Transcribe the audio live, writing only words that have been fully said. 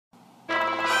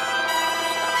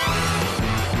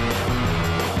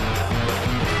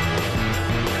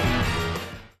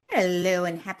Hello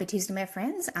and happy Tuesday, my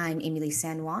friends. I'm Emily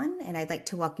San Juan, and I'd like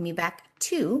to welcome you back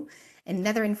to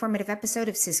another informative episode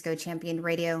of Cisco Champion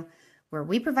Radio, where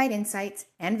we provide insights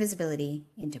and visibility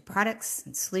into products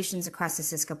and solutions across the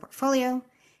Cisco portfolio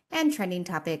and trending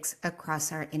topics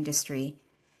across our industry.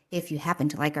 If you happen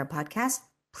to like our podcast,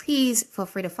 please feel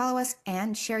free to follow us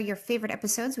and share your favorite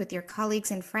episodes with your colleagues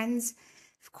and friends.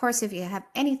 Of course, if you have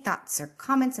any thoughts or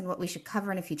comments on what we should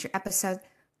cover in a future episode,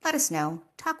 let us know.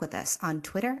 Talk with us on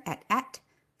Twitter at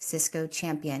Cisco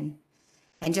Champion.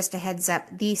 And just a heads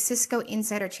up, the Cisco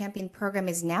Insider Champion program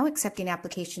is now accepting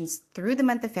applications through the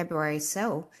month of February.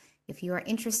 So if you are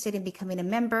interested in becoming a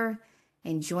member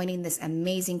and joining this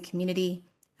amazing community,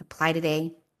 apply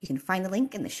today. You can find the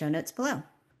link in the show notes below.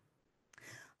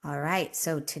 All right,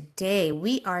 so today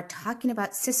we are talking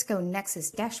about Cisco Nexus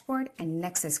Dashboard and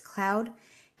Nexus Cloud.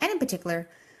 And in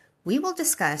particular, we will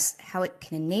discuss how it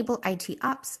can enable IT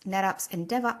ops, NetOps, and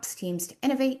DevOps teams to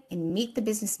innovate and meet the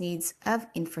business needs of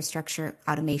infrastructure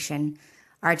automation.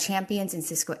 Our champions and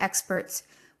Cisco experts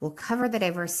will cover the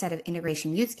diverse set of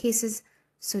integration use cases,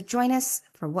 so join us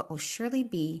for what will surely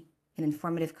be an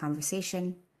informative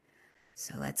conversation.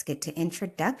 So let's get to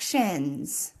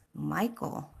introductions. Mike,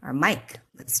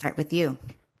 let's start with you.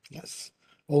 Yes.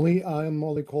 I'm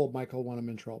only called Michael when I'm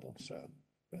in trouble. So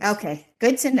yes. Okay,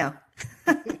 good to know.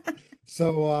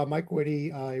 So Mike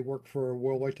Whitty, I work for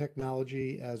Worldwide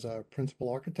Technology as a principal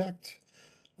architect.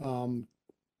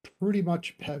 Pretty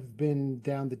much have been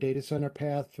down the data center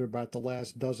path for about the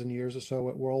last dozen years or so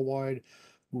at Worldwide,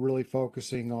 really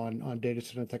focusing on data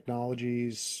center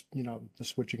technologies, the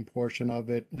switching portion of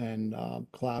it and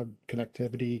cloud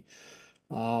connectivity.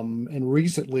 And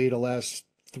recently, the last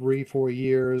 3-4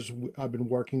 years, I've been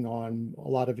working on a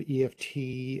lot of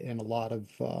EFT and a lot of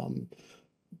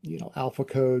alpha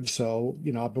code. So,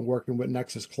 I've been working with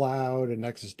Nexus Cloud and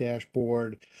Nexus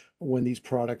Dashboard when these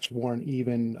products weren't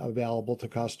even available to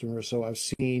customers. So I've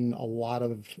seen a lot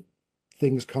of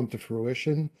things come to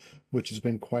fruition, which has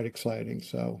been quite exciting.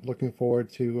 So looking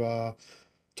forward to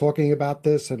talking about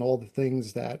this and all the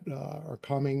things that are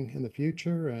coming in the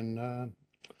future. And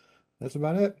that's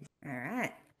about it. All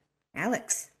right.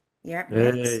 Alex, you're up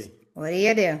Hey. next. What do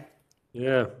you do?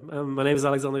 Yeah, my name is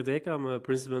Alexander Deka. I'm a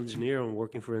principal engineer. I'm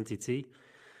working for NTT.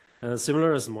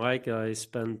 Similar as Mike, I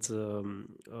spent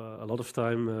a lot of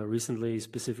time recently,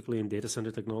 specifically in data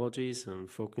center technologies, and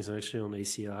focusing actually on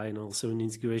ACI and also in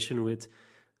integration with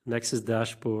Nexus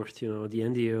Dashboard, the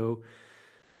NDO.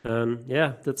 And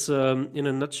yeah, that's in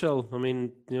a nutshell. I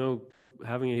mean,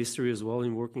 having a history as well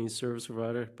in working in service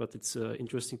provider, but it's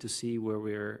interesting to see where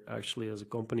we're actually as a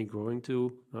company growing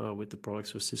to with the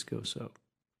products of Cisco. So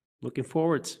looking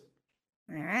forward.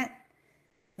 All right.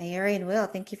 Mayuri and Will,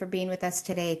 thank you for being with us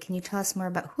today. Can you tell us more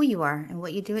about who you are and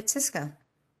what you do at Cisco?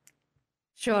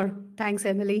 Sure. Thanks,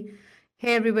 Emily.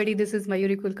 Hey, everybody. This is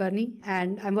Mayuri Kulkarni,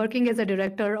 and I'm working as a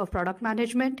director of product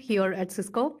management here at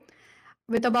Cisco.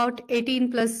 With about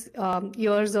 18 plus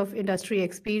years of industry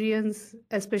experience,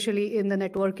 especially in the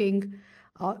networking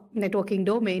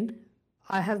domain,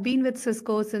 I have been with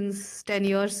Cisco since 10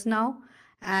 years now.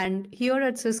 And here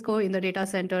at Cisco in the data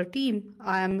center team,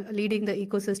 I am leading the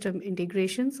ecosystem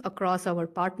integrations across our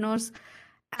partners,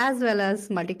 as well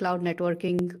as multi-cloud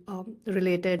networking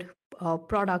related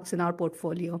products in our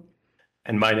portfolio.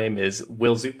 And my name is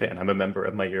Will Zupan. I'm a member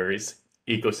of Mayuri's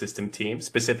ecosystem team.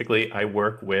 Specifically, I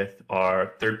work with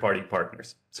our third-party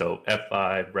partners. So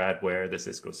F5, Radware, the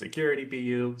Cisco Security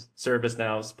BU,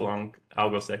 ServiceNow, Splunk,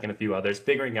 AlgoSec, and a few others,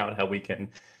 figuring out how we can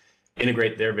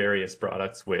integrate their various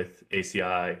products with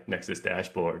ACI, Nexus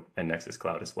Dashboard, and Nexus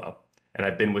Cloud as well. And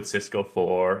I've been with Cisco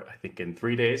for, I think in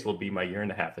 3 days will be my 1.5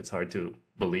 years. It's hard to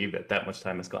believe that much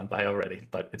time has gone by already,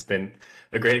 but it's been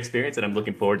a great experience and I'm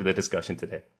looking forward to the discussion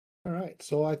today. All right,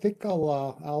 so I think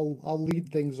I'll lead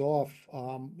things off.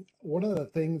 One of the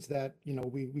things that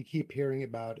we keep hearing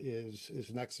about is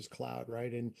Nexus Cloud,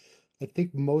 right? And I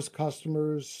think most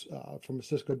customers, from a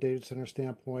Cisco data center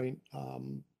standpoint,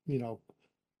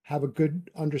 have a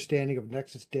good understanding of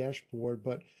Nexus Dashboard.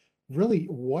 But really,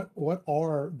 what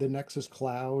are the Nexus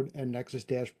Cloud and Nexus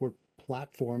Dashboard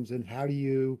platforms, and how do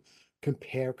you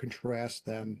contrast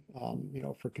them,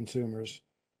 for consumers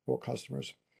or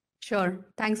customers? Sure.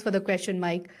 Thanks for the question,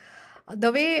 Mike.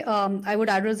 The way I would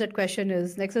address that question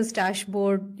is Nexus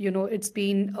Dashboard, it's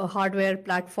been a hardware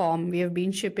platform. We have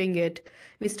been shipping it.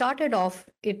 We started off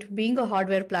it being a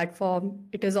hardware platform.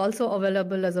 It is also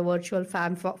available as a virtual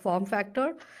form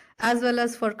factor, as well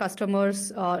as for customers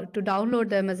to download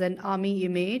them as an ARMI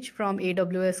image from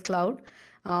AWS Cloud,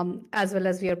 as well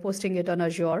as we are posting it on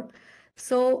Azure.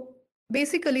 So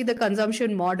Basically, the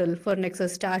consumption model for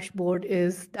Nexus Dashboard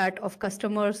is that of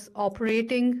customers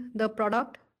operating the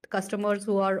product, customers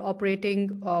who are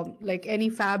operating like any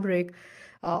fabric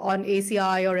on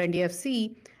ACI or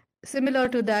NDFC. Similar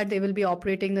to that, they will be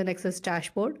operating the Nexus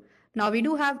Dashboard. Now, we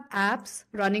do have apps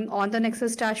running on the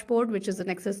Nexus Dashboard, which is the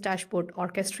Nexus Dashboard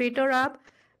Orchestrator app.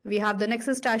 We have the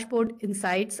Nexus Dashboard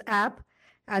Insights app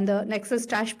and the Nexus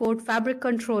Dashboard Fabric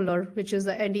Controller, which is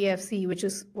the NDFC, which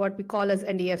is what we call as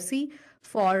NDFC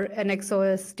for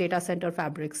NXOS data center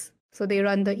fabrics. So they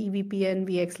run the EVPN,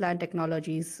 VXLAN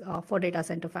technologies for data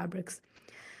center fabrics.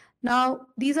 Now,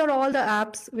 these are all the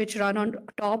apps which run on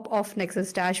top of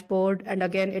Nexus Dashboard. And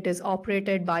again, it is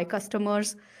operated by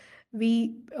customers.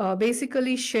 We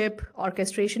basically ship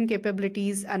orchestration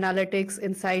capabilities, analytics,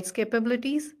 insights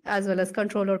capabilities, as well as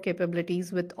controller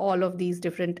capabilities with all of these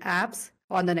different apps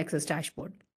on the Nexus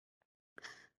Dashboard.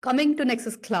 Coming to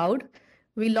Nexus Cloud,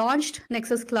 we launched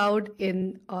Nexus Cloud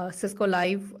in Cisco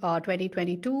Live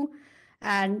 2022.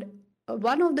 And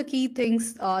one of the key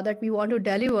things that we want to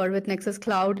deliver with Nexus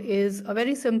Cloud is a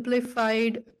very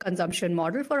simplified consumption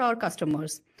model for our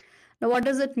customers. Now, what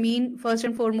does it mean? First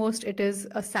and foremost, it is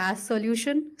a SaaS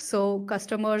solution. So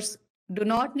customers do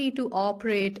not need to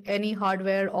operate any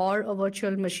hardware or a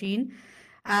virtual machine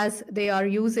as they are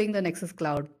using the Nexus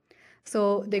Cloud.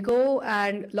 So they go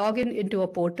and log in into a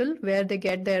portal where they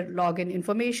get their login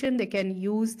information. They can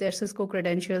use their Cisco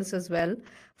credentials as well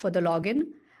for the login.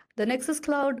 The Nexus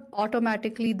Cloud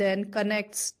automatically then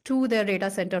connects to their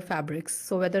data center fabrics.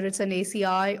 So whether it's an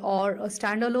ACI or a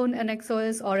standalone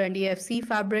NXOS or NDFC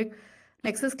fabric,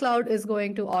 Nexus Cloud is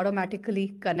going to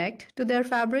automatically connect to their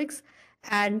fabrics.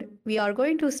 And we are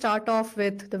going to start off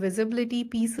with the visibility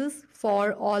pieces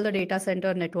for all the data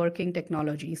center networking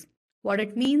technologies. What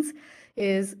it means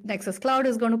is Nexus Cloud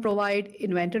is going to provide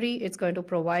inventory. It's going to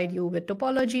provide you with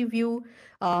topology view,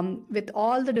 with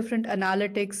all the different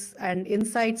analytics and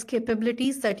insights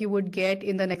capabilities that you would get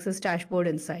in the Nexus Dashboard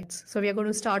Insights. So we are going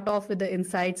to start off with the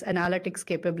insights analytics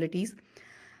capabilities.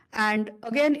 And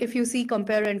again, if you see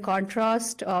compare and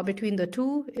contrast between the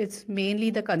two, it's mainly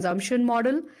the consumption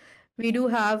model. We do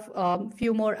have a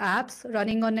few more apps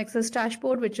running on Nexus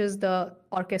Dashboard, which is the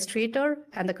Orchestrator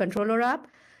and the Controller app.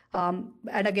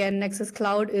 And again, Nexus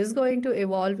Cloud is going to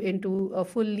evolve into a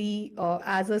fully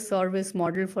as a service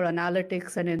model for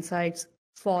analytics and insights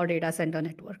for data center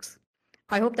networks.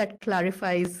 I hope that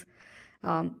clarifies,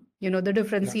 the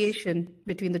differentiation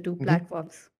between the two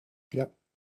platforms. Yep.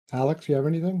 Alex, you have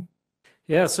anything?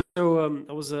 Yeah, so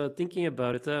I was thinking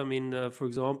about it. I mean, for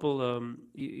example,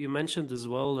 you mentioned as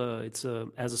well, it's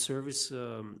as a service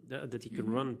that you can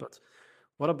run, but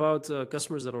what about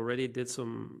customers that already did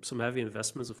some heavy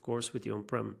investments, of course, with the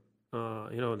on-prem,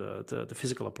 the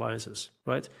physical appliances,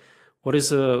 right? What is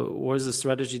the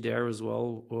strategy there as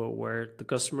well, where the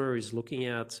customer is looking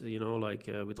at,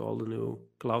 with all the new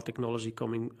cloud technology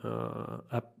coming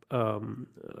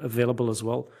available as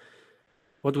well?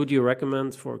 What would you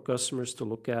recommend for customers to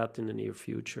look at in the near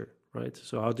future, right?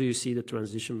 So how do you see the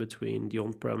transition between the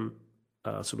on-prem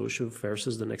solution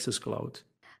versus the Nexus Cloud?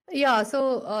 Yeah,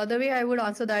 so the way I would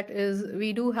answer that is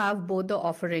we do have both the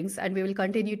offerings and we will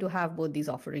continue to have both these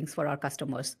offerings for our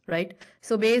customers, right?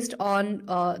 So based on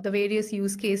the various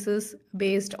use cases,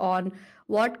 based on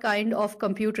what kind of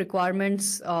compute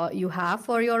requirements you have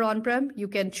for your on-prem, you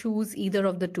can choose either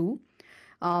of the two.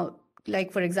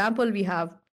 Like, for example, we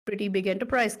have pretty big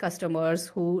enterprise customers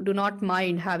who do not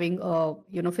mind having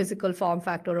a physical form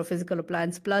factor or physical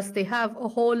appliance. Plus, they have a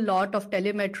whole lot of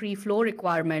telemetry flow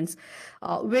requirements,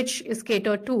 which is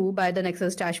catered to by the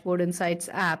Nexus Dashboard Insights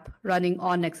app running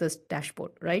on Nexus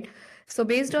Dashboard, right? So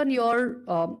based on your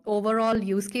overall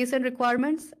use case and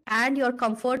requirements and your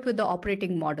comfort with the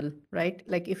operating model, right?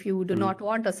 Like if you do not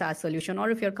want a SaaS solution, or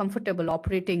if you're comfortable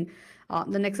operating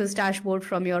the Nexus Dashboard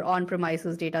from your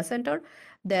on-premises data center,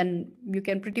 then you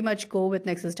can pretty much go with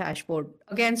Nexus Dashboard.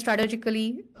 Again,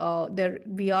 strategically,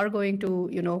 we are going to,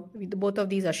 both of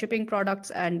these are shipping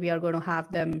products and we are going to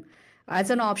have them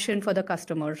as an option for the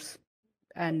customers.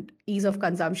 And ease of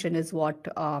consumption is what,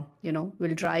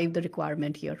 will drive the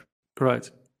requirement here. Right.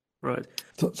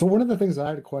 So one of the things I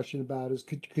had a question about is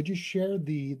could you share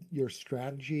your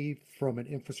strategy from an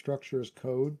infrastructure as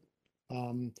code?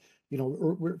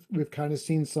 We've kind of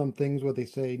seen some things where they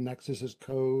say Nexus is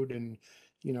code, and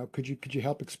could you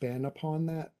help expand upon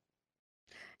that?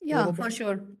 Yeah, for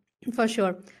sure.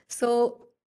 So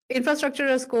infrastructure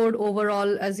as code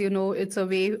overall, as you know, it's a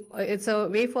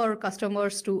way for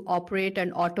customers to operate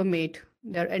and automate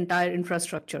their entire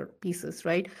infrastructure pieces,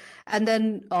 right? And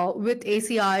then with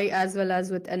ACI as well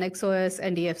as with NXOS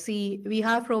and NDFC, we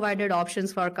have provided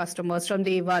options for our customers from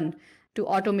day one to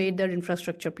automate their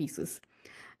infrastructure pieces.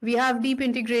 We have deep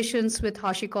integrations with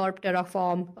HashiCorp,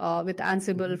 Terraform, with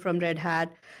Ansible from Red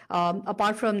Hat.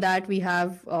 Apart from that, we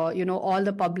have all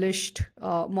the published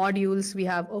modules. We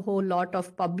have a whole lot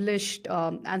of published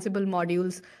Ansible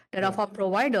modules, Terraform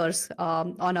providers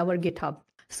on our GitHub.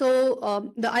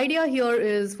 So the idea here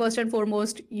is, first and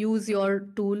foremost, use your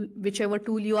tool, whichever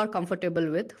tool you are comfortable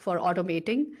with for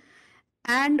automating.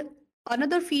 And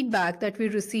another feedback that we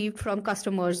received from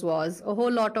customers was a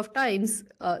whole lot of times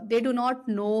they do not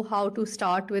know how to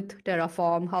start with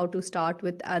Terraform, how to start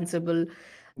with Ansible.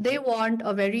 They want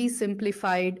a very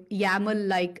simplified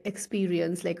YAML-like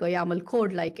experience, like a YAML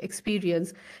code-like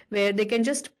experience, where they can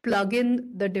just plug in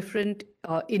the different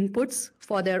inputs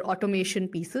for their automation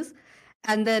pieces.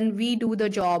 And then we do the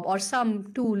job, or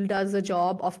some tool does the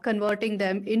job of converting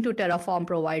them into Terraform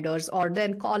providers, or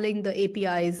then calling the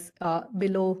APIs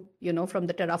below, from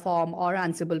the Terraform or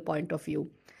Ansible point of view.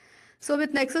 So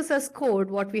with Nexus as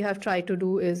Code, what we have tried to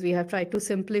do is we have tried to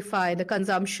simplify the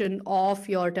consumption of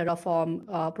your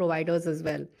Terraform providers as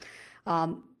well.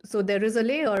 So there is a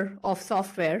layer of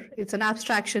software. It's an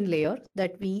abstraction layer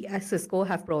that we as Cisco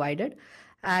have provided.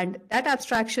 And that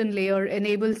abstraction layer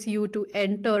enables you to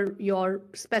enter your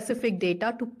specific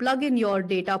data, to plug in your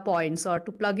data points or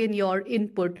to plug in your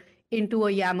input into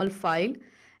a YAML file.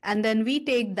 And then we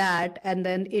take that and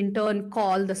then in turn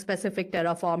call the specific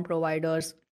Terraform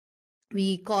providers.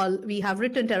 We have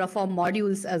written Terraform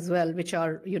modules as well, which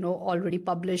are already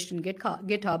published in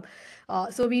GitHub.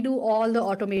 So we do all the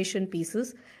automation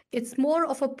pieces. It's more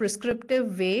of a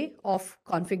prescriptive way of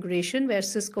configuration where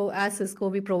Cisco,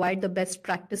 we provide the best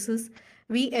practices.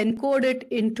 We encode it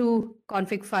into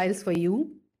config files for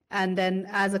you. And then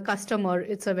as a customer,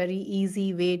 it's a very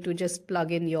easy way to just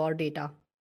plug in your data.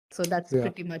 So that's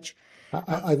pretty much.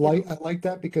 I like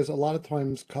that, because a lot of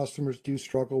times customers do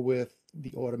struggle with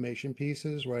the automation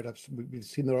pieces, right? We've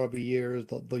seen that over years.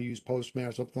 They'll use Postman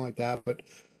or something like that. But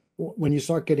when you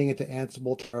start getting into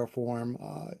Ansible, Terraform,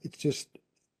 it's just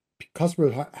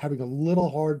customers having a little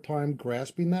hard time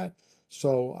grasping that.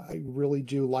 So I really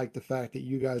do like the fact that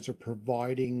you guys are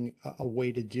providing a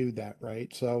way to do that,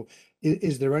 right? So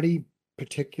is there any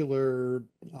particular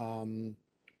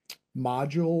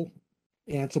module,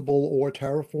 Ansible or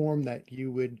Terraform, that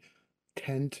you would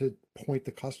tend to point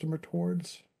the customer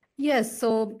towards? Yes.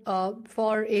 So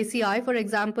for ACI, for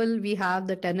example, we have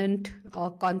the tenant,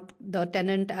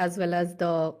 as well as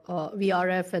the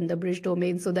VRF and the bridge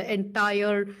domain. So the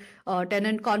entire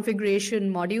tenant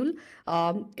configuration module,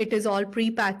 it is all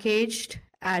pre-packaged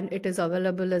and it is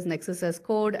available as Nexus as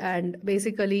Code. And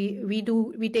basically,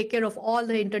 we take care of all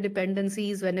the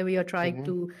interdependencies whenever you're trying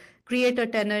to create a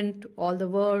tenant, all the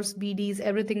verbs, BDs,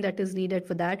 everything that is needed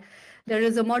for that. There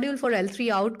is a module for L3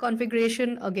 out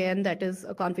configuration. Again, that is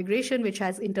a configuration which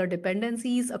has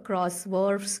interdependencies across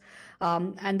verbs.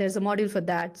 And there's a module for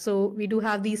that. So we do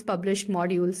have these published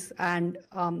modules. And,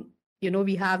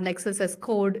 we have Nexus as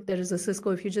Code. There is a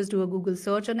Cisco, if you just do a Google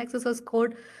search on Nexus as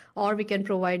Code, or we can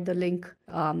provide the link,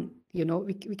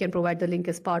 we can provide the link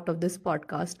as part of this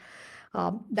podcast.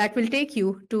 That will take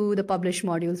you to the published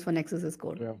modules for Nexus as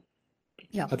Code.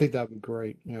 Yeah. I think that would be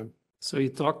great. Yeah. So you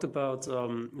talked about,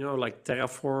 like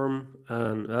Terraform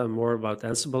and more about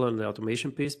Ansible and the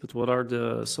automation piece, but what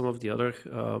are some of the other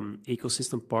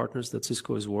ecosystem partners that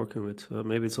Cisco is working with?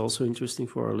 Maybe it's also interesting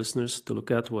for our listeners to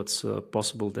look at what's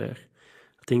possible there.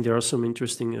 I think there are some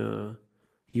interesting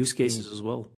use cases as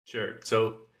well. Sure.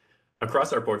 So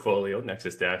across our portfolio,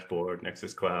 Nexus Dashboard,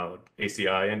 Nexus Cloud,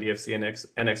 ACI, NDFC, and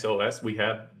NXOS, we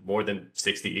have more than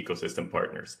 60 ecosystem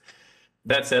partners.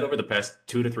 That said, over the past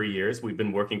 2 to 3 years, we've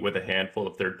been working with a handful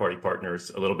of third-party partners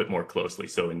a little bit more closely.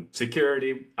 So in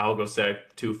security, AlgoSec,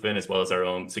 Tufin, as well as our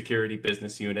own security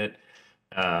business unit.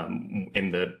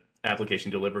 In the application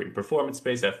delivery and performance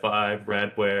space, F5,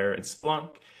 Radware, and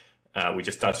Splunk. We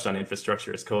just touched on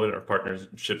infrastructure as code and our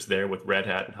partnerships there with Red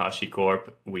Hat and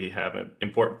HashiCorp. We have an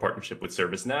important partnership with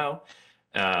ServiceNow.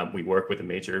 We work with the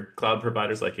major cloud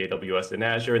providers like AWS and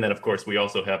Azure. And then, of course, we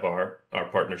also have our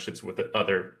partnerships with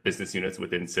other business units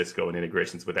within Cisco and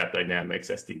integrations with AppDynamics,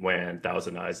 SD-WAN,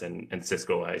 ThousandEyes, and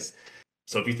Cisco ICE.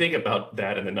 So if you think about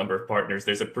that and the number of partners,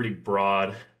 there's a pretty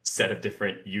broad set of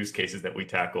different use cases that we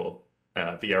tackle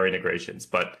via our integrations.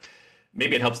 But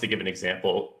maybe it helps to give an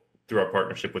example through our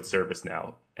partnership with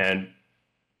ServiceNow. And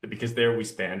because there we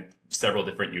span several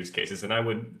different use cases, and I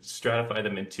would stratify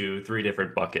them into 3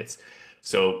 different buckets.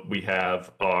 So we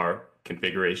have our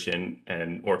configuration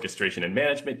and orchestration and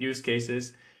management use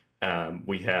cases.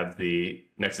 We have the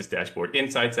Nexus Dashboard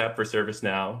Insights app for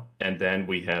ServiceNow, and then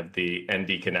we have the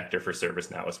ND connector for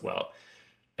ServiceNow as well.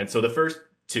 And so the first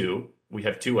Two, we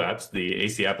have two apps, the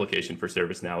AC application for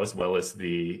ServiceNow, as well as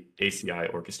the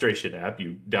ACI orchestration app.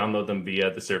 You download them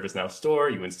via the ServiceNow store,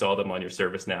 you install them on your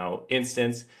ServiceNow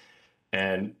instance,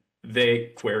 and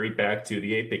they query back to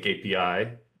the APIC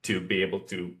API to be able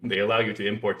to, they allow you to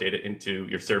import data into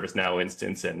your ServiceNow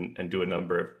instance and do a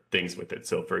number of things with it.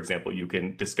 So for example, you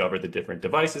can discover the different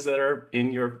devices that are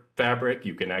in your fabric.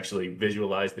 You can actually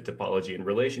visualize the topology and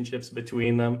relationships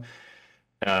between them.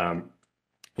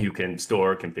 You can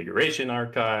store configuration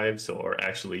archives or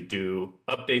actually do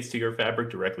updates to your fabric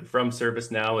directly from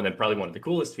ServiceNow. And then probably one of the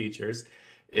coolest features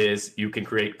is you can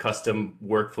create custom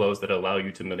workflows that allow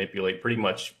you to manipulate pretty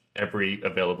much every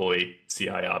available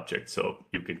ACI object. So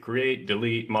you can create,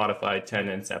 delete, modify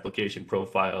tenants, application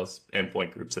profiles,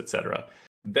 endpoint groups, etc.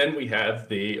 Then we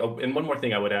have and one more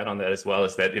thing I would add on that as well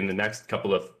is that in the next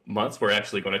couple of months, we're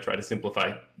actually going to try to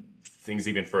simplify things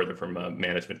even further from a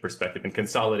management perspective and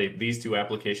consolidate these two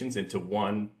applications into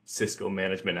one Cisco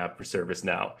management app for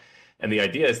ServiceNow. And the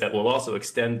idea is that we'll also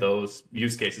extend those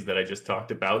use cases that I just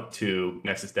talked about to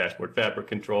Nexus Dashboard Fabric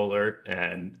Controller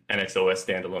and NXOS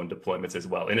standalone deployments as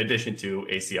well, in addition to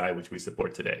ACI, which we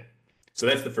support today. So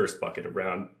that's the first bucket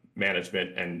around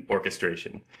management and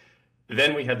orchestration.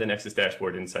 Then we have the Nexus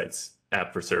Dashboard Insights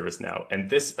app for ServiceNow. And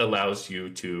this allows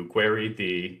you to query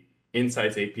the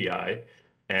Insights API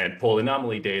and pull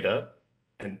anomaly data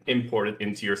and import it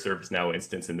into your ServiceNow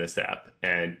instance in this app.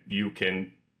 And you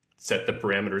can set the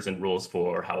parameters and rules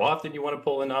for how often you want to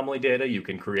pull anomaly data. You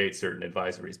can create certain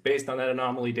advisories based on that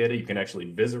anomaly data. You can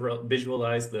actually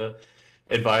visualize the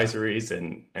advisories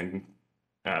and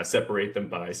separate them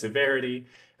by severity.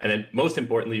 And then most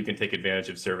importantly, you can take advantage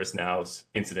of ServiceNow's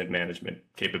incident management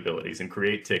capabilities and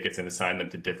create tickets and assign them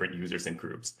to different users and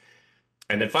groups.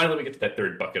 And then finally, we get to that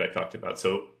third bucket I talked about.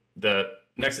 So the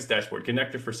Nexus Dashboard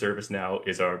Connector for ServiceNow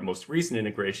is our most recent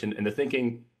integration, and the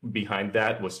thinking behind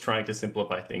that was trying to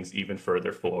simplify things even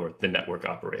further for the network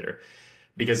operator.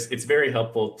 Because it's very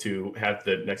helpful to have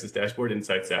the Nexus Dashboard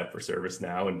Insights app for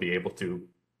ServiceNow and be able to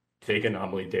take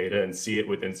anomaly data and see it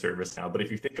within ServiceNow. But if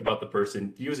you think about the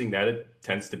person using that, it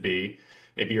tends to be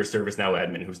maybe your ServiceNow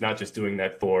admin who's not just doing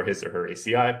that for his or her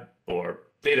ACI or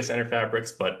data center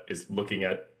fabrics, but is looking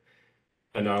at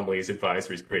anomalies,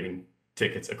 advisories, creating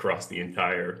tickets across the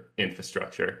entire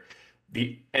infrastructure.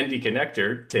 The ND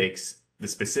connector takes the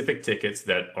specific tickets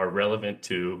that are relevant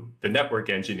to the network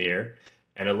engineer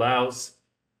and allows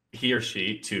he or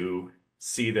she to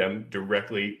see them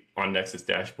directly on Nexus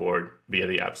Dashboard via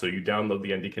the app. So you download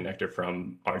the ND connector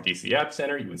from our DC App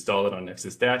Center, you install it on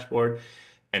Nexus Dashboard,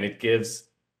 and it gives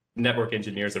network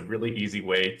engineers a really easy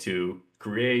way to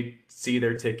create, see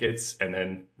their tickets, and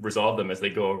then resolve them as they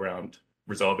go around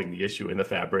resolving the issue in the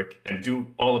fabric, and do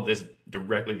all of this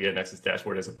directly via Nexus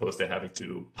Dashboard as opposed to having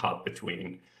to hop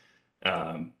between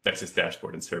Nexus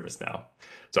Dashboard and ServiceNow.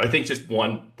 So I think just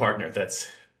one partner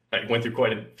I went through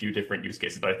quite a few different use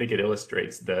cases, but I think it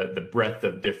illustrates the breadth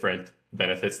of different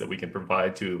benefits that we can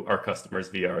provide to our customers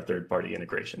via our third-party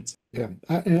integrations. Yeah,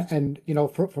 and you know,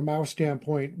 from our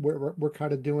standpoint, we're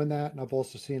kind of doing that, and I've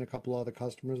also seen a couple of other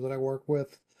customers that I work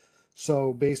with.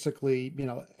 So basically, you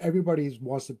know, everybody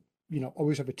wants to, you know,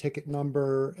 always have a ticket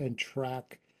number and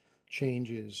track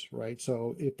changes, right?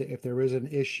 So if there is an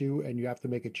issue and you have to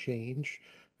make a change,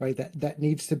 right, that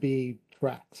needs to be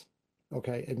tracked,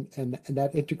 okay? And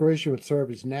that integration with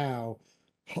ServiceNow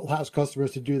allows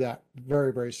customers to do that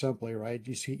very, very simply, right?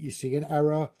 You see an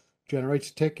error, generates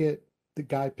a ticket, the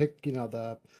guy you know,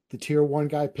 the tier one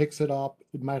guy picks it up,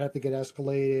 it might have to get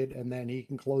escalated, and then he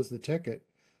can close the ticket.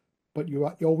 But you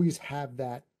always have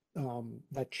that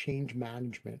change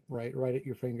management right at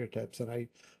your fingertips, and I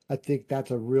think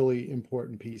that's a really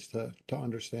important piece to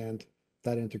understand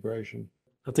that integration.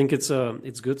 I think it's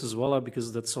good as well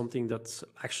because that's something that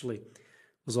actually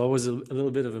was always a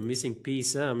little bit of a missing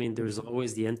piece. I mean, there's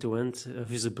always the end-to-end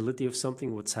visibility of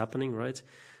something, what's happening, right?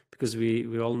 Because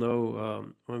we all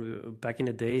know back in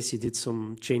the days you did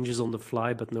some changes on the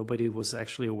fly, but nobody was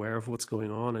actually aware of what's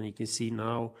going on, and you can see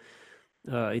now.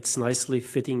 It's nicely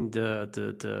fitting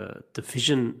the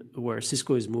vision where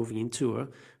Cisco is moving into,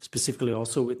 specifically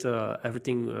also with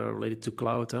everything related to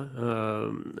cloud.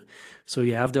 So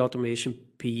you have the automation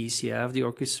piece, you have the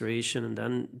orchestration, and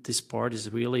then this part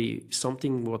is really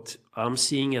something what I'm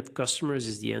seeing at customers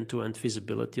is the end-to-end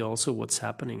visibility, also what's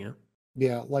happening.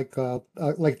 Yeah, like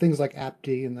things like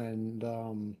AppD and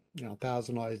you know,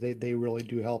 ThousandEyes, they really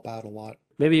do help out a lot.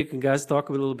 Maybe you can guys talk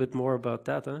a little bit more about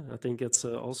that. I think it's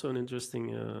also an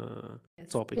interesting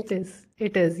topic.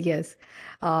 It is, yes.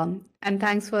 And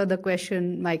thanks for the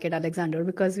question, Mike and Alexander,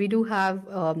 because we do have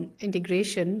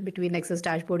integration between Nexus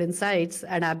Dashboard Insights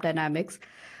and App Dynamics.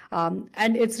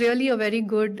 And it's really a very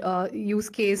good use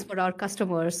case for our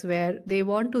customers where they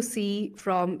want to see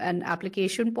from an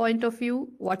application point of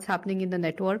view what's happening in the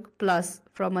network, plus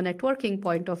from a networking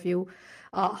point of view,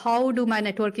 how do my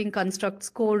networking constructs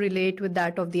correlate with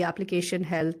that of the application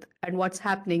health and what's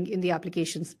happening in the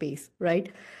application space,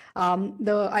 right?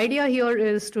 The idea here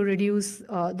is to reduce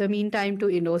the mean time to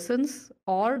innocence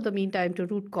or the mean time to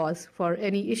root cause for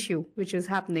any issue which is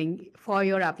happening for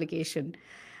your application.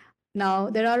 Now,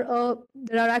 there are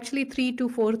actually 3 to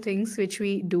 4 things which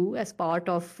we do as part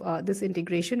of this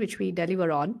integration, which we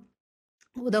deliver on.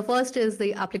 The first is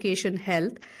the application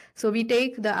health. So we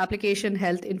take the application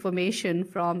health information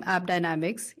from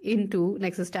AppDynamics into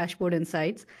Nexus Dashboard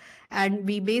Insights, and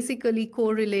we basically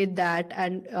correlate that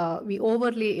and we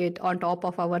overlay it on top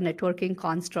of our networking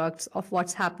constructs of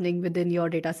what's happening within your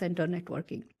data center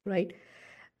networking, right?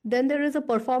 Then there is a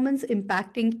performance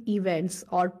impacting events,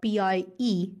 or PIE,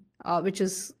 which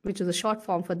is a short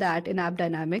form for that in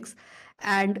AppDynamics.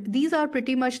 And these are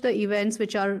pretty much the events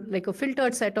which are like a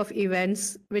filtered set of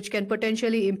events which can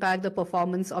potentially impact the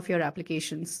performance of your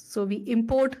applications. So we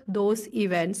import those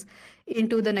events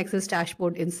into the Nexus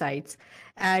Dashboard Insights.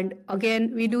 And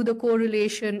again, we do the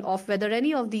correlation of whether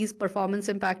any of these performance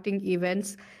impacting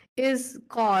events is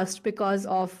caused because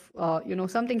of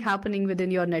something happening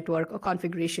within your network, a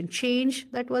configuration change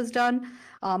that was done,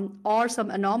 or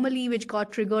some anomaly which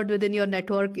got triggered within your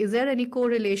network. Is there any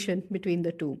correlation between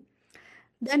the two?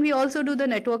 Then we also do the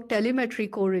network telemetry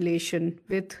correlation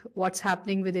with what's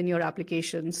happening within your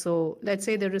application. So let's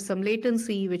say there is some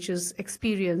latency which is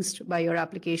experienced by your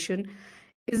application.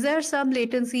 Is there some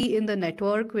latency in the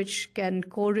network which can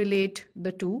correlate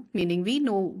the two? Meaning we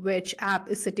know which app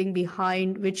is sitting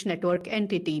behind which network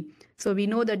entity. So we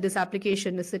know that this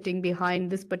application is sitting behind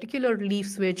this particular leaf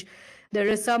switch. There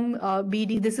is some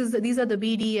BD. These are the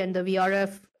BD and the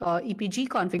VRF EPG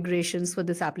configurations for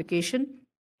this application.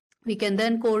 We can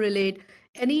then correlate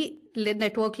any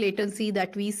network latency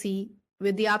that we see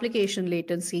with the application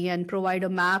latency and provide a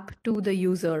map to the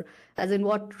user as in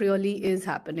what really is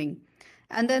happening.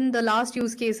 And then the last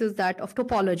use case is that of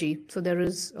topology. So there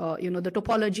is, the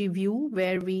topology view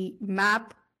where we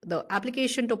map the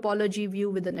application topology view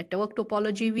with the network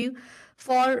topology view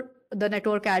for the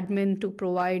network admin to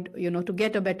provide, to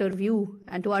get a better view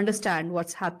and to understand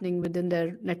what's happening within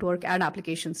their network and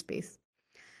application space.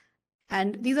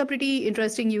 And these are pretty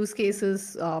interesting use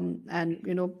cases.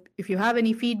 And, if you have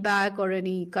any feedback or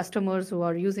any customers who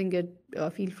are using it,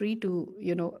 feel free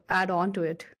to, add on to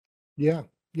it. Yeah.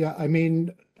 I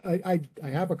mean, I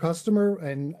have a customer,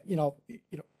 and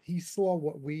he saw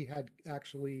what we had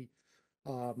actually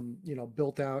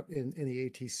built out in the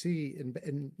ATC,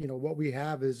 and what we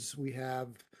have is we have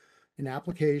an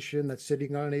application that's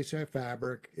sitting on an ACI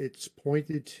Fabric. It's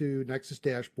pointed to Nexus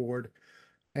Dashboard,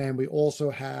 and we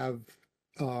also have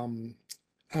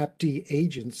AppD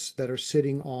agents that are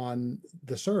sitting on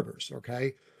the servers.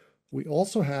 Okay. We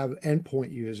also have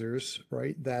endpoint users,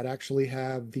 right, that actually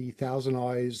have the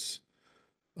ThousandEyes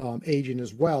agent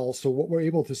as well. So what we're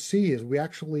able to see is we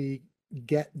actually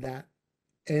get that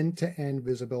end-to-end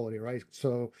visibility, right?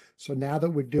 So now that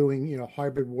we're doing,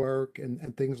 hybrid work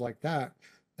and things like that,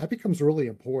 that becomes really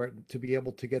important to be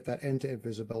able to get that end-to-end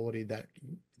visibility that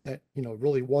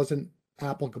really wasn't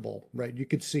applicable, right? You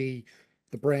could see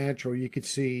the branch, or you could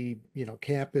see,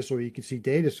 campus, or you could see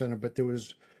data center, but there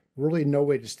was really no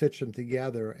way to stitch them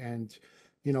together. And,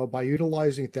 by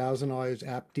utilizing ThousandEyes,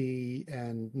 AppD,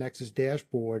 and Nexus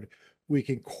Dashboard, we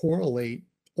can correlate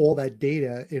all that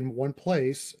data in one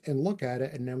place and look at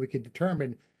it. And then we can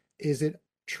determine, is it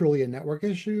truly a network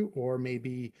issue, or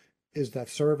maybe is that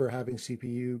server having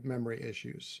CPU memory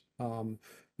issues?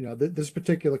 This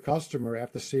particular customer,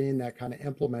 after seeing that, kind of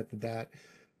implemented that.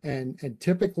 And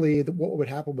typically what would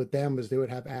happen with them is they would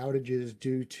have outages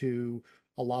due to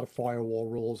a lot of firewall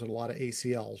rules and a lot of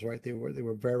ACLs, right? They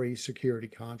were very security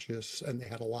conscious, and they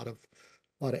had a lot of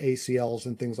ACLs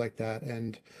and things like that,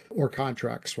 or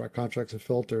contracts, right? Contracts and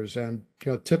filters. And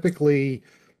typically,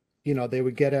 they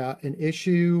would get an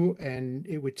issue, and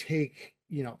it would take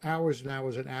hours and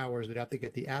hours and hours. They'd have to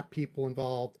get the app people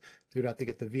involved. They'd have to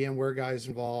get the VMware guys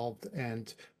involved,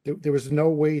 and there was no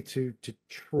way to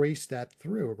trace that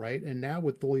through, right? And now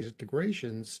with all these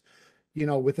integrations,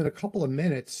 within a couple of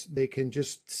minutes, they can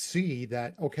just see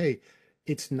that, okay,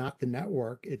 it's not the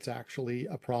network. It's actually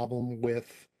a problem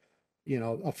with,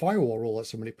 a firewall rule that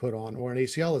somebody put on, or an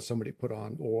ACL that somebody put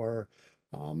on, or,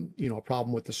 a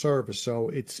problem with the service. So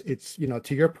it's,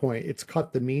 to your point, it's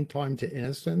cut the mean time to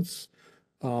innocence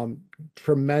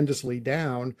tremendously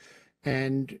down.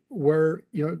 And where,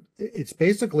 it's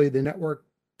basically the network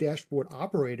dashboard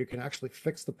operator can actually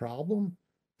fix the problem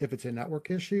if it's a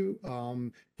network issue,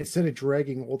 instead of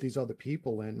dragging all these other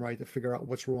people in, right, to figure out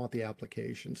what's wrong with the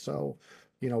application. So,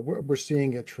 we're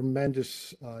seeing a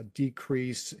tremendous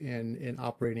decrease in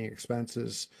operating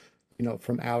expenses,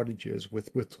 from outages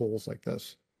with tools like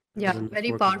this. Yeah, The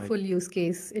very network, Mike. powerful use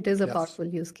case. It is a Yes. powerful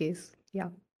use case. Yeah.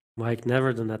 Mike,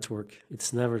 never the network.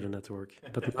 It's never the network.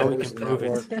 But now we Always can the prove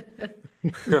network.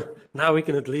 it. Now we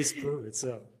can at least prove it.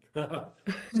 So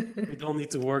we don't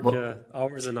need to work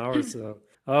hours and hours. So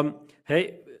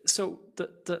hey, so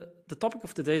the topic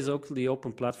of today is also the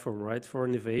open platform, right, for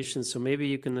innovation. So maybe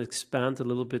you can expand a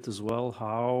little bit as well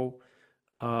how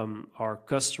our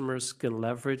customers can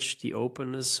leverage the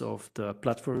openness of the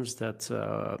platforms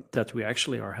that we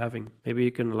actually are having. Maybe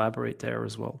you can elaborate there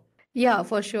as well. Yeah,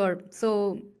 for sure.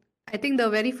 So I think the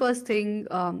very first thing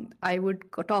I would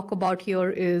talk about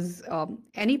here is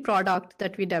any product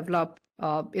that we develop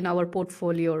in our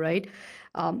portfolio, right?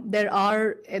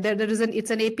 It's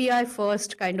an API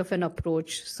first kind of an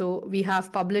approach. So we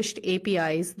have published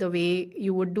APIs the way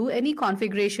you would do any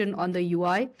configuration on the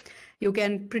UI. You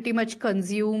can pretty much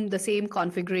consume the same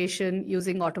configuration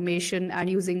using automation and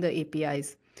using the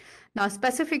APIs. Now,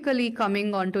 specifically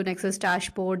coming onto Nexus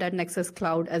Dashboard and Nexus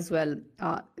Cloud as well,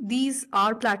 these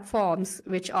are platforms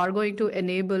which are going to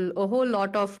enable a whole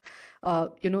lot of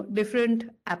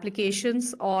different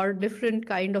applications or different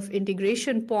kind of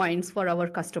integration points for our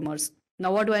customers.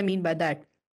 Now, what do I mean by that?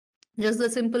 Just the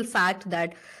simple fact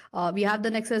that we have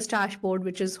the Nexus Dashboard,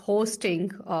 which is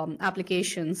hosting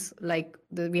applications like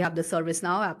we have the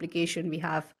ServiceNow application, we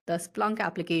have the Splunk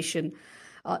application.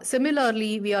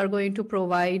 Similarly, we are going to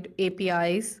provide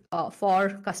APIs for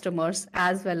customers,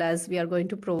 as well as we are going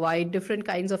to provide different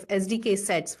kinds of SDK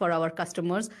sets for our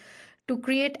customers to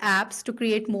create apps, to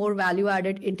create more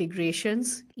value-added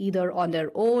integrations, either on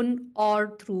their own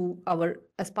or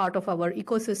as part of our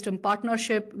ecosystem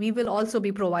partnership. We will also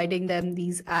be providing them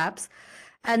these apps.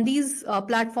 And these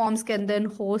platforms can then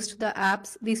host the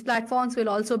apps. These platforms will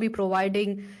also be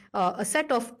providing a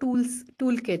set of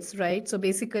toolkits, right? So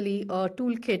basically a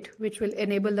toolkit which will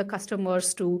enable the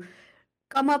customers to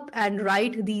come up and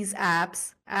write these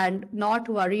apps and not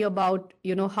worry about,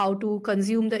 how to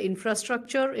consume the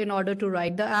infrastructure in order to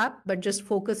write the app, but just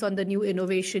focus on the new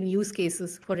innovation use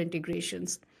cases for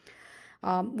integrations.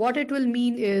 What it will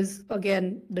mean is,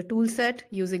 again, the tool set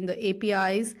using the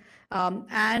APIs,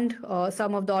 and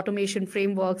some of the automation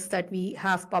frameworks that we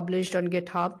have published on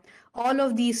GitHub. All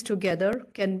of these together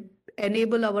can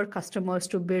enable our customers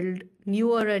to build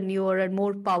newer and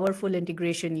more powerful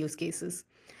integration use cases.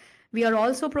 We are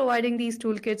also providing these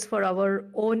toolkits for our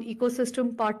own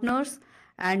ecosystem partners,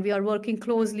 and we are working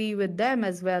closely with them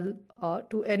as well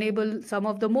to enable some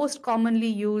of the most commonly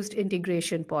used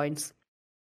integration points.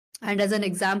 And as an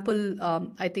example,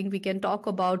 I think we can talk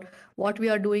about what we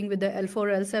are doing with the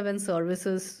L4, L7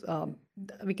 services.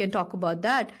 We can talk about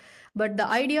that. But the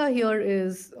idea here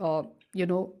is,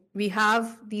 we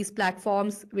have these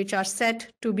platforms which are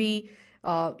set to be,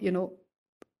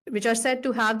 which are set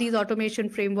to have these automation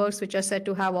frameworks, which are set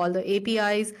to have all the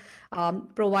APIs,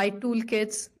 provide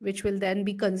toolkits, which will then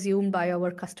be consumed by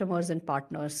our customers and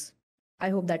partners. I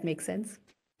hope that makes sense.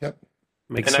 Yep.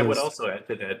 Makes And I would sense. also add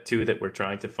to that too, that we're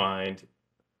trying to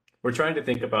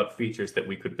think about features that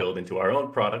we could build into our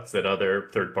own products that other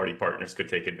third-party partners could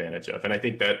take advantage of. And I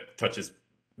think that touches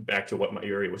back to what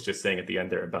Mayuri was just saying at the end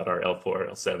there about our L4,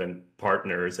 L7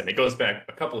 partners. And it goes back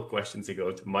a couple of questions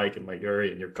ago to Mike and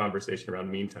Mayuri and your conversation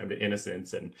around mean time to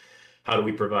innocence and how do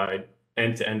we provide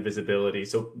end-to-end visibility.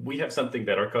 So we have something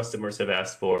that our customers have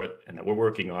asked for and that we're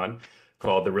working on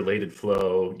called the related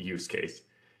flow use case.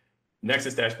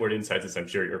 Nexus Dashboard Insights, as I'm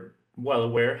sure you're well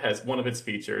aware, has one of its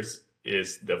features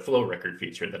is the flow record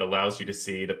feature that allows you to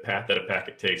see the path that a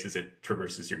packet takes as it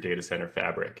traverses your data center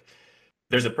fabric.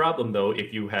 There's a problem, though,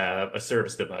 if you have a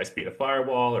service device, be it a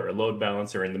firewall or a load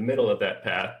balancer in the middle of that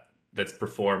path that's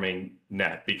performing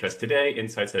NAT, because today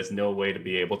Insights has no way to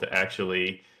be able to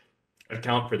actually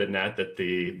account for the NAT that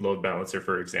the load balancer,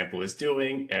 for example, is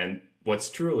doing, and what's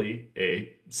truly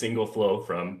a single flow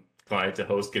from client to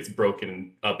host gets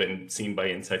broken up and seen by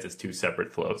Insights as two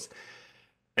separate flows.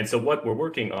 And so what we're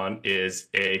working on is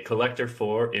a collector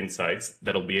for Insights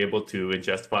that'll be able to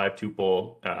ingest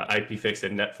 5-tuple IPFix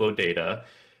and NetFlow data.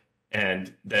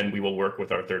 And then we will work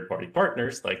with our third-party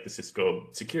partners like the Cisco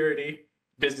Security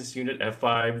Business Unit,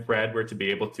 F5, Radware, to be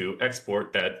able to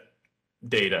export that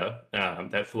data,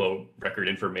 that flow record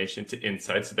information to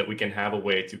Insights so that we can have a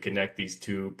way to connect these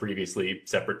two previously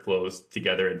separate flows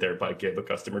together and thereby give a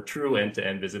customer true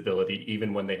end-to-end visibility,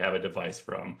 even when they have a device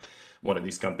from one of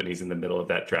these companies in the middle of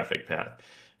that traffic path.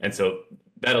 And so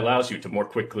that allows you to more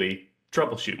quickly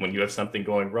troubleshoot when you have something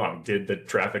going wrong. Did the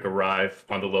traffic arrive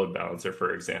on the load balancer,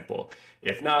 for example?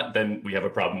 If not, then we have a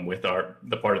problem with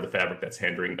the part of the fabric that's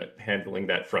handling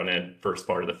that front end first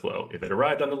part of the flow. If it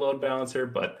arrived on the load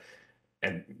balancer,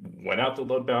 and went out the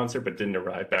load balancer, but didn't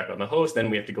arrive back on the host,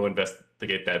 then we have to go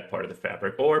investigate that part of the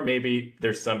fabric. Or maybe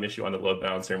there's some issue on the load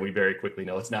balancer and we very quickly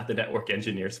know it's not the network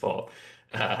engineer's fault.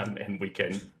 And we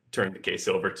can turn the case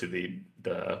over to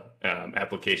the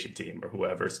application team or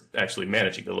whoever's actually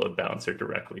managing the load balancer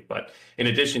directly. But in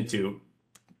addition to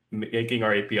making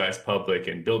our APIs public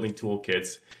and building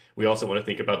toolkits, we also want to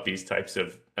think about these types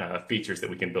of features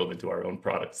that we can build into our own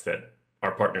products that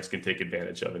our partners can take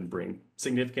advantage of and bring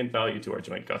significant value to our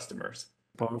joint customers.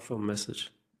 Powerful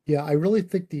message. Yeah, I really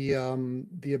think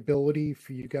the ability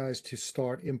for you guys to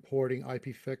start importing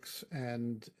IPFix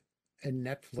and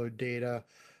NetFlow data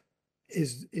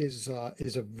is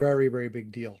a very, very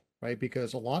big deal, right?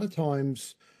 Because a lot of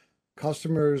times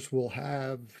customers will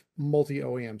have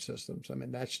multi-OEM systems. I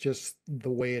mean, that's just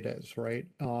the way it is, right?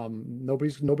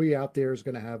 Nobody out there is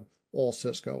going to have all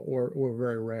Cisco or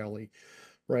very rarely.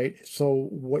 Right. So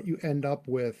what you end up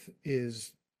with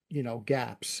is,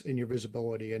 gaps in your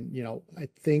visibility. And, I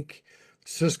think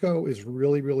Cisco is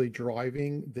really, really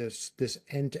driving this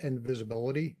end-to-end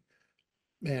visibility.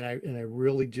 And I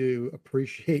really do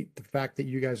appreciate the fact that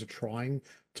you guys are trying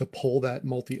to pull that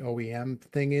multi-OEM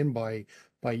thing in by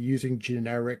using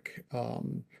generic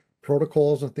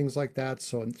protocols and things like that.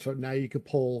 So now you could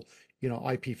pull,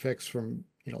 IPFix from,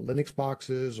 Linux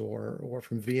boxes or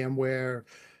from VMware,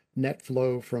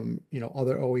 NetFlow from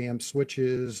other OEM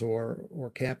switches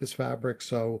or campus fabric.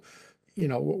 So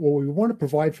what we want to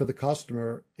provide for the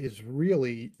customer is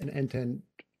really an end-to-end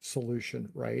solution,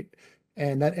 right?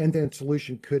 And that end-to-end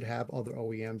solution could have other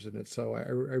OEMs in it. So I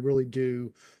really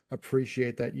do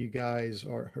appreciate that you guys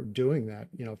are doing that,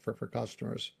 for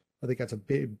customers. I think that's a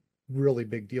really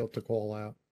big deal to call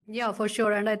out. Yeah, for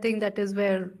sure. And I think that is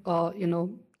where,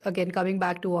 again, coming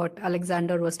back to what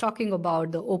Alexander was talking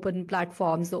about, the open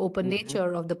platforms, the open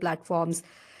nature of the platforms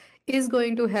is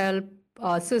going to help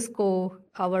Cisco,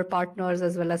 our partners,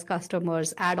 as well as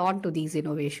customers add on to these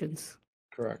innovations.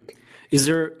 Correct. Is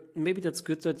there, maybe that's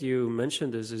good that you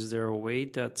mentioned this, is there a way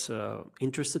that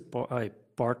interested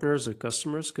partners or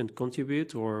customers can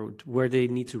contribute, or where they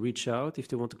need to reach out if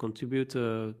they want to contribute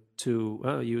to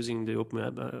using the open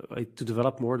app to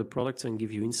develop more of the products and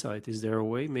give you insight? Is there a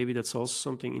way? Maybe that's also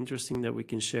something interesting that we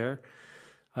can share,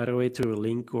 either way through a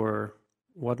link or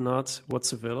whatnot,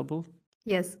 what's available?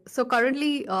 Yes. So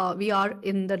currently, we are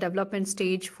in the development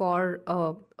stage for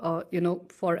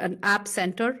an app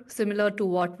center, similar to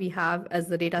what we have as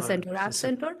the data center app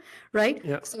center, right?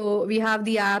 Yeah. So we have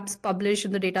the apps published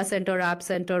in the data center app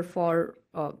center for,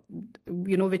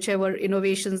 whichever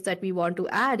innovations that we want to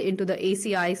add into the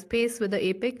ACI space with the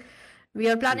APIC. We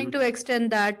are planning to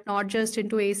extend that not just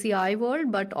into ACI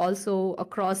world, but also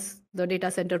across the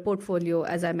data center portfolio,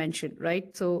 as I mentioned,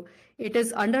 right? So it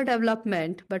is under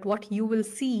development, but what you will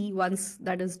see once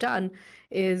that is done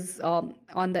is on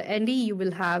the ND, you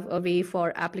will have a way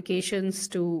for applications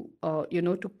to, you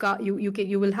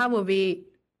will have a way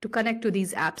to connect to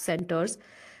these app centers,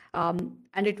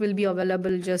 and it will be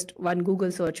available just one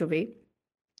Google search away.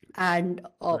 And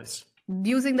Nice.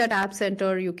 using that app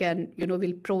center, you can,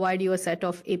 we'll provide you a set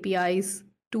of APIs,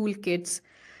 toolkits,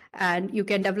 and you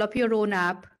can develop your own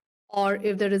app. Or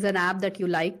if there is an app that you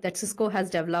like that Cisco has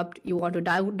developed, you want to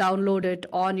download it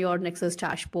on your Nexus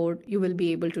dashboard, you will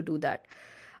be able to do that.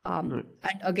 And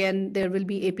again, there will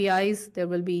be APIs, there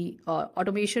will be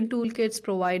automation toolkits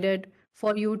provided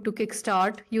for you to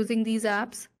kickstart using these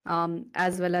apps,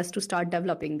 as well as to start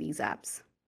developing these apps.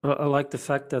 I like the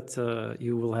fact that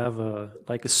you will have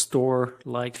a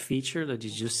store-like feature that you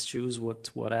just choose what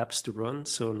apps to run.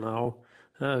 So now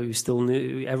you still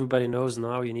need, everybody knows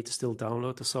now you need to still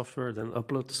download the software, then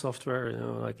upload the software,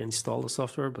 like install the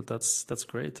software. But that's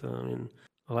great. I mean,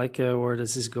 I like where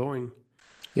this is going.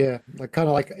 Yeah, kind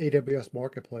of like AWS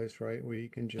Marketplace, right? Where you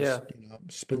can just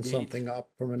spin Indeed. something up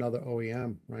from another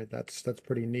OEM, right? That's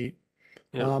pretty neat.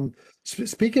 Yeah.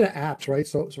 Speaking of apps, right?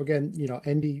 So again,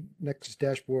 ND Nexus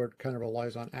dashboard kind of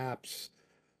relies on apps,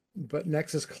 but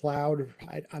Nexus Cloud,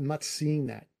 I'm not seeing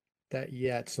that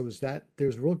yet. So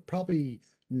there's really probably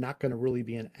not going to really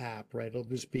be an app, right? It'll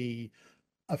just be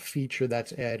a feature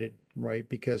that's added, right?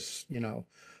 Because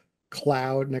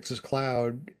Nexus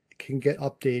Cloud can get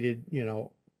updated,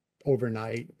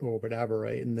 overnight or whatever,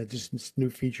 right? And this new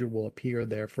feature will appear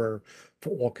there for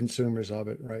all consumers of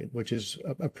it, right? Which is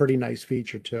a pretty nice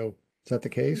feature too. Is that the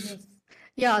case?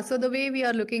 Yeah, so the way we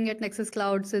are looking at Nexus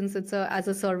Cloud, since it's a as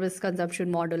a service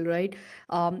consumption model, right?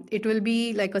 It will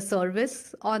be like a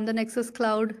service on the Nexus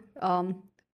Cloud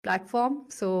platform.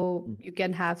 So you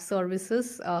can have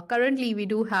services. Currently, we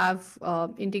do have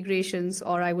integrations,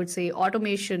 or I would say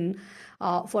automation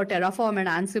for Terraform and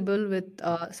Ansible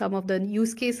with some of the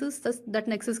use cases that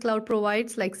Nexus Cloud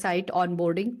provides, like site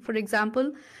onboarding, for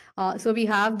example. So we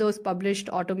have those published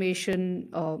automation,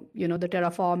 the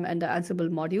Terraform and the Ansible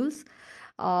modules.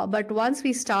 But once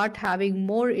we start having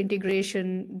more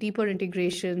integration, deeper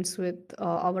integrations with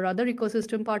our other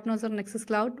ecosystem partners on Nexus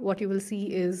Cloud, what you will see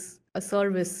is a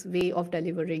service way of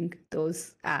delivering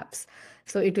those apps.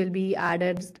 So it will be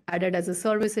added as a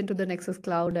service into the Nexus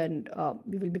Cloud, and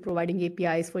we will be providing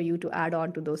APIs for you to add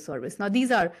on to those services. Now,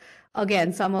 these are,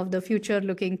 again, some of the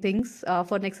future-looking things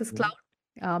for Nexus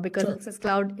Cloud, because Nexus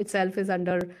Cloud itself is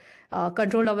under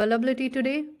controlled availability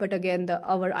today. But again,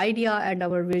 our idea and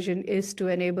our vision is to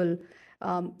enable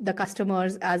the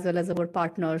customers as well as our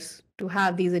partners to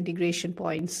have these integration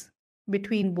points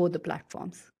between both the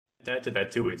platforms. To add to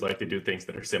that too, we'd like to do things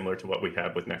that are similar to what we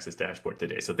have with Nexus Dashboard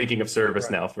today. So thinking of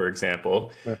ServiceNow, for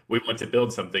example, we want to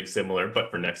build something similar,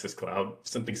 but for Nexus Cloud,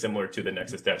 something similar to the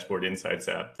Nexus Dashboard Insights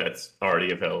app that's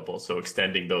already available. So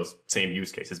extending those same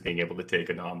use cases, being able to take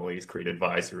anomalies, create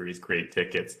advisories, create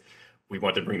tickets. We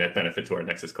want to bring that benefit to our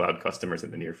Nexus Cloud customers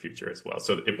in the near future as well.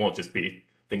 So it won't just be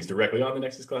things directly on the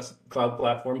Nexus Cloud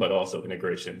platform, but also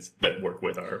integrations that work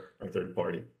with our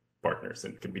third-party partners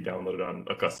and can be downloaded on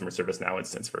a customer ServiceNow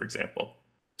instance, for example.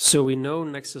 So we know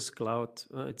Nexus Cloud,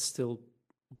 it's still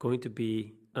going to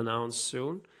be announced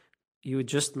soon. You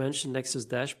just mentioned Nexus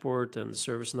Dashboard and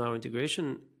ServiceNow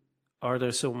integration. Are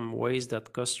there some ways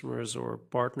that customers or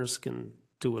partners can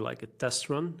do like a test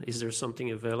run? Is there something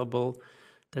available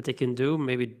that they can do?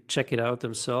 Maybe check it out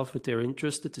themselves if they're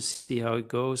interested to see how it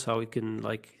goes, how it can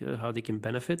how they can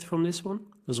benefit from this one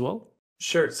as well.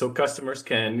 Sure. So customers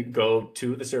can go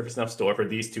to the ServiceNow store for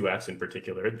these two apps in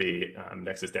particular, the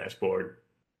Nexus Dashboard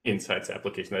Insights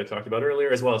application that I talked about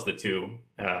earlier, as well as the two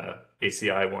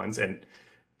ACI ones, and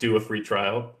do a free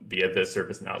trial via the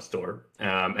ServiceNow store.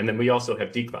 And then we also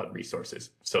have dCloud resources.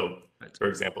 So, for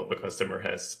example, if a customer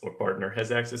has or partner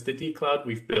has access to dCloud,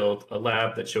 we've built a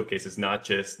lab that showcases not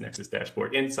just Nexus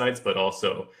Dashboard Insights, but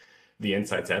also the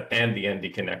Insights app and the ND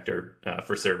connector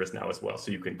for ServiceNow as well.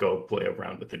 So you can go play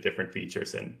around with the different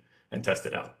features and test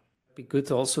it out. Be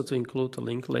good also to include a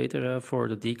link later for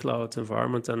the dCloud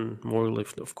environment, and more,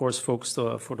 of course, focused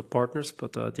for the partners.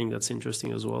 But I think that's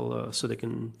interesting as well, so they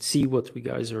can see what we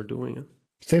guys are doing.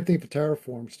 Same thing for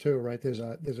Terraforms too, right? There's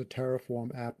a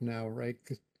Terraform app now, right?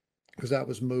 Because that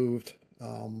was moved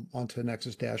onto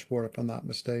Nexus Dashboard, if I'm not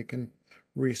mistaken,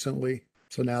 recently.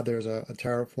 So now there's a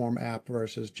Terraform app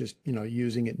versus just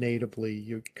using it natively.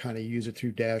 You kind of use it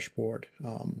through Dashboard.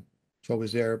 So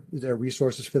is there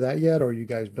resources for that yet, or are you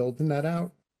guys building that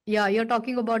out? Yeah, you're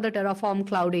talking about the Terraform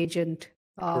Cloud Agent,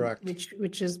 Correct.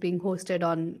 which is being hosted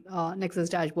on Nexus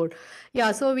Dashboard.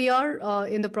 Yeah, so we are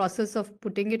in the process of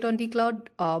putting it on dCloud,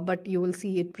 but you will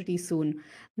see it pretty soon.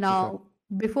 Now,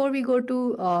 before we go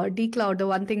to dCloud, the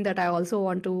one thing that I also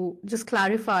want to just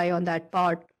clarify on that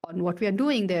part, on what we are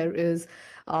doing there is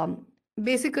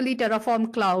basically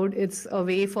Terraform Cloud. It's a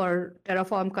way for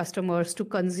Terraform customers to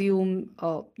consume,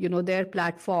 their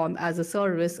platform as a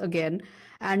service again,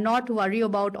 and not worry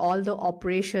about all the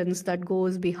operations that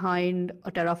goes behind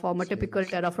a typical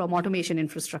Terraform automation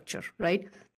infrastructure, right?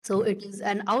 So it is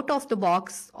an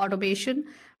out-of-the-box automation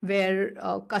where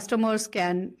customers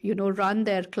can, run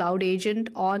their cloud agent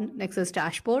on Nexus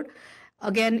Dashboard.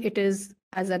 Again, it is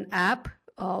as an app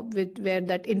where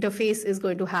that interface is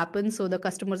going to happen. So the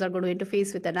customers are going to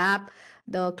interface with an app.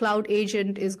 The cloud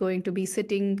agent is going to be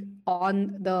sitting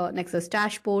on the Nexus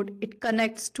Dashboard. It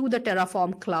connects to the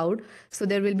Terraform Cloud. So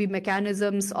there will be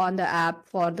mechanisms on the app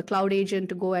for the cloud agent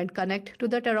to go and connect to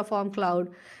the Terraform Cloud.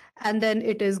 And then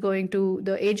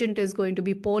the agent is going to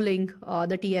be polling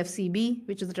the TFCB,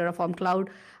 which is the Terraform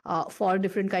Cloud, for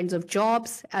different kinds of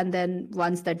jobs. And then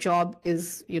once that job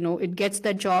is, it gets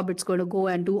that job, it's going to go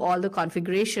and do all the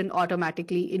configuration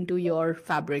automatically into your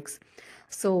fabrics.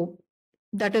 So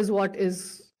that is what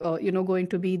is, going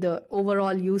to be the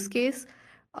overall use case.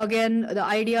 Again, the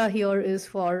idea here is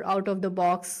for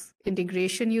out-of-the-box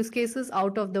integration use cases,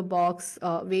 out-of-the-box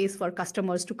ways for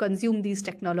customers to consume these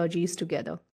technologies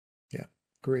together. Yeah,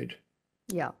 agreed.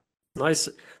 Yeah. Nice.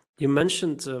 You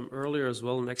mentioned earlier as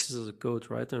well Nexus as a code,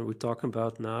 right? And we're talking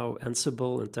about now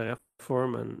Ansible and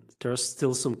Terraform, and there's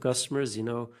still some customers,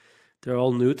 they're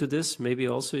all new to this. Maybe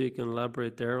also you can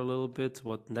elaborate there a little bit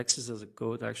what Nexus as a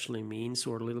code actually means,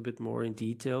 or a little bit more in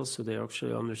detail, so they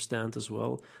actually understand as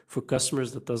well. For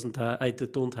customers that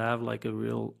don't have like a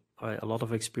lot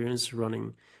of experience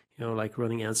running, like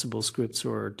running Ansible scripts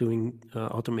or doing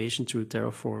automation through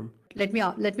Terraform. Let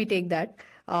me take that.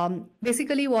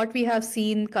 Basically, what we have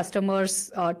seen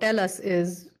customers tell us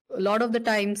is a lot of the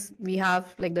times we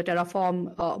have like the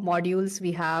Terraform modules.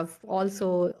 We have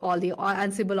also all the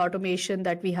Ansible automation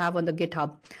that we have on the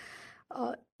GitHub.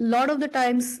 A lot of the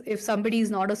times, if somebody is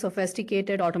not a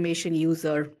sophisticated automation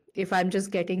user, if I'm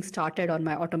just getting started on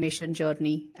my automation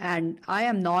journey and I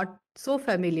am not so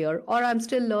familiar, or I'm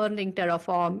still learning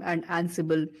Terraform and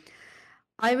Ansible,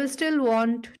 I will still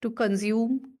want to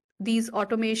consume these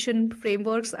automation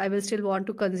frameworks. I will still want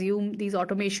to consume these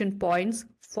automation points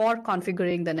for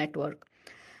configuring the network.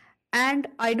 And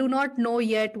I do not know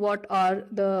yet what are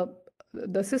the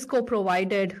Cisco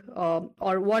provided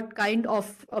or what kind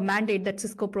of a mandate that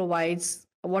Cisco provides,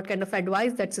 what kind of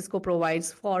advice that Cisco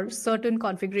provides for certain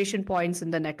configuration points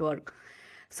in the network.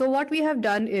 So what we have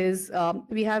done is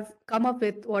we have come up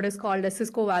with what is called a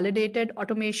Cisco validated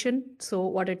automation. So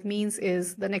what it means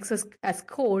is the Nexus as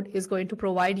code is going to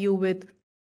provide you with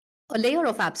a layer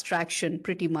of abstraction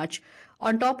pretty much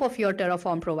on top of your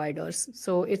Terraform providers.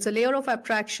 So it's a layer of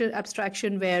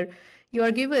abstraction where you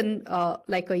are given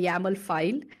like a YAML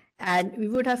file, and we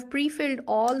would have pre-filled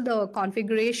all the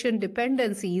configuration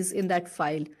dependencies in that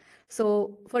file.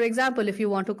 So for example, if you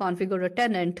want to configure a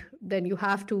tenant, then you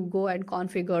have to go and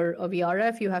configure a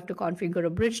VRF, you have to configure a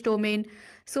bridge domain.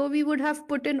 So we would have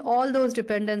put in all those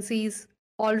dependencies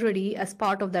already as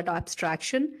part of that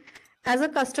abstraction. As a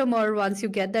customer, once you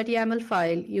get that YAML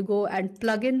file, you go and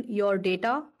plug in your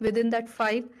data within that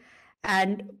file.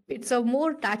 And it's a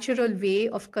more natural way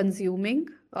of consuming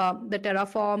the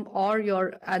Terraform or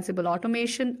your Ansible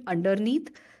automation underneath,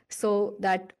 so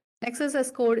that Nexus as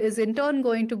code is in turn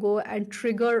going to go and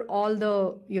trigger all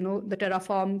the, the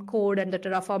Terraform code and the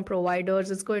Terraform providers.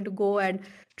 It's going to go and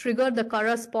trigger the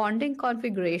corresponding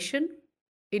configuration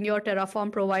in your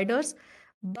Terraform providers.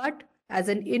 But as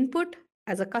an input,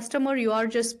 as a customer, you are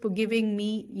just giving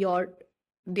me your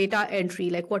data entry,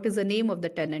 like what is the name of the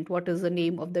tenant, what is the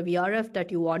name of the VRF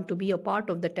that you want to be a part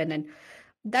of the tenant.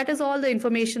 That is all the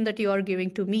information that you are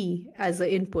giving to me as an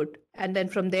input. And then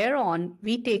from there on,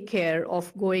 we take care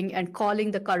of going and calling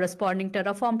the corresponding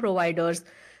Terraform providers,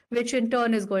 which in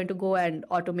turn is going to go and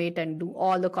automate and do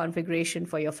all the configuration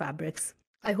for your fabrics.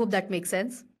 I hope that makes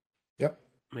sense. Yep.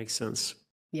 Makes sense.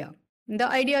 Yeah. The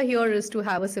idea here is to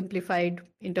have a simplified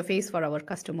interface for our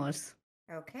customers.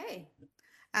 Okay.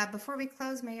 Before we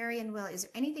close, Mayuri and Will, is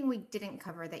there anything we didn't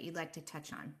cover that you'd like to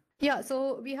touch on? Yeah,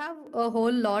 so we have a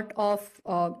whole lot of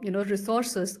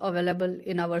resources available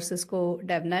in our Cisco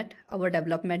DevNet, our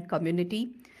development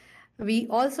community. We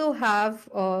also have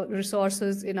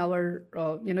resources in our,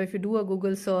 if you do a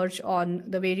Google search on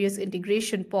the various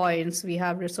integration points, we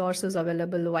have resources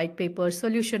available, white papers,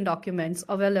 solution documents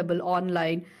available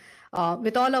online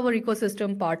with all our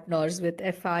ecosystem partners, with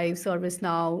F5,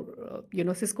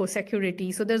 ServiceNow, Cisco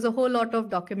Security. So there's a whole lot of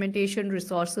documentation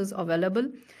resources available.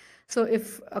 So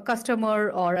if a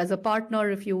customer or as a partner,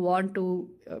 if you want to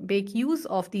make use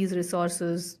of these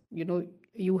resources,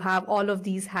 you have all of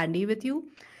these handy with you.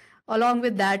 Along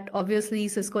with that, obviously,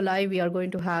 Cisco Live, we are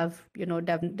going to have,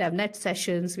 DevNet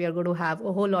sessions. We are going to have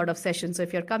a whole lot of sessions. So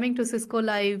if you're coming to Cisco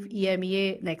Live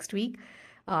EMEA next week,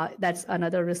 that's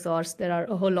another resource. There are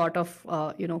a whole lot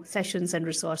of, sessions and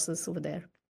resources over there.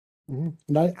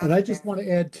 Mm-hmm. And I just want to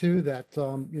add too that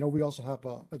we also have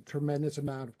a tremendous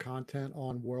amount of content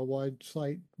on Worldwide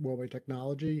site, Worldwide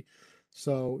Technology.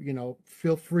 So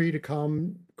feel free to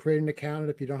come create an account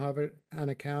if you don't have an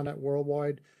account at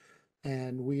Worldwide.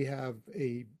 And we have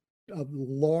a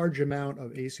large amount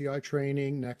of ACI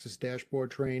training, Nexus dashboard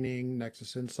training,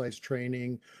 Nexus Insights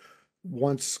training.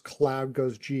 Once cloud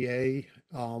goes GA,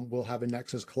 we'll have a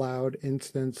Nexus Cloud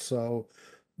instance. So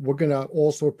we're going to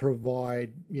also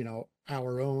provide,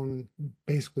 our own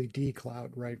basically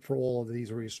D-Cloud, right, for all of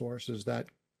these resources that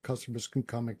customers can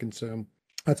come and consume.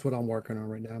 That's what I'm working on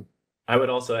right now. I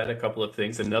would also add a couple of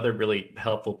things. Another really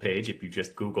helpful page, if you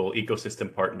just Google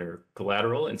Ecosystem Partner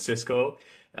Collateral and Cisco,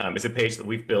 is a page that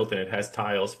we've built, and it has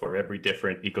tiles for every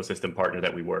different ecosystem partner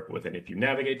that we work with. And if you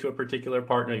navigate to a particular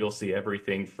partner, you'll see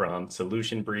everything from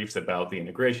solution briefs about the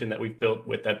integration that we've built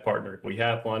with that partner, if we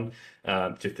have one,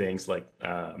 to things like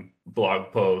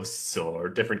blog posts or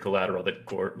different collateral that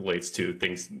correlates to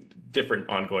things, different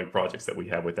ongoing projects that we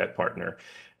have with that partner.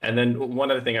 And then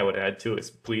one other thing I would add too is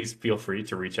please feel free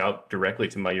to reach out directly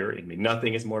to Mayuri. I mean,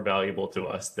 nothing is more valuable to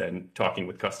us than talking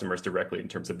with customers directly in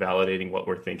terms of validating what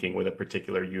we're thinking with a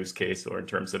particular use case or in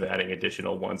terms of adding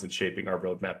additional ones and shaping our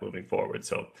roadmap moving forward.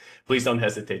 So please don't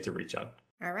hesitate to reach out.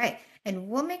 All right. And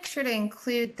we'll make sure to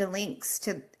include the links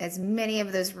to as many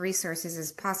of those resources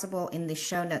as possible in the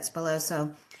show notes below.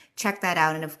 So check that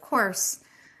out. And of course,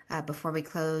 before we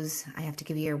close, I have to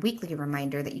give you a weekly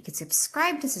reminder that you can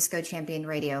subscribe to Cisco Champion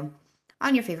Radio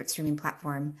on your favorite streaming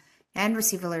platform and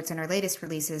receive alerts on our latest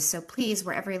releases. So please,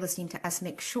 wherever you're listening to us,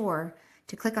 make sure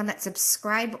to click on that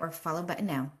subscribe or follow button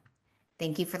now.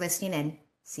 Thank you for listening in.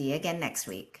 See you again next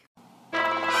week.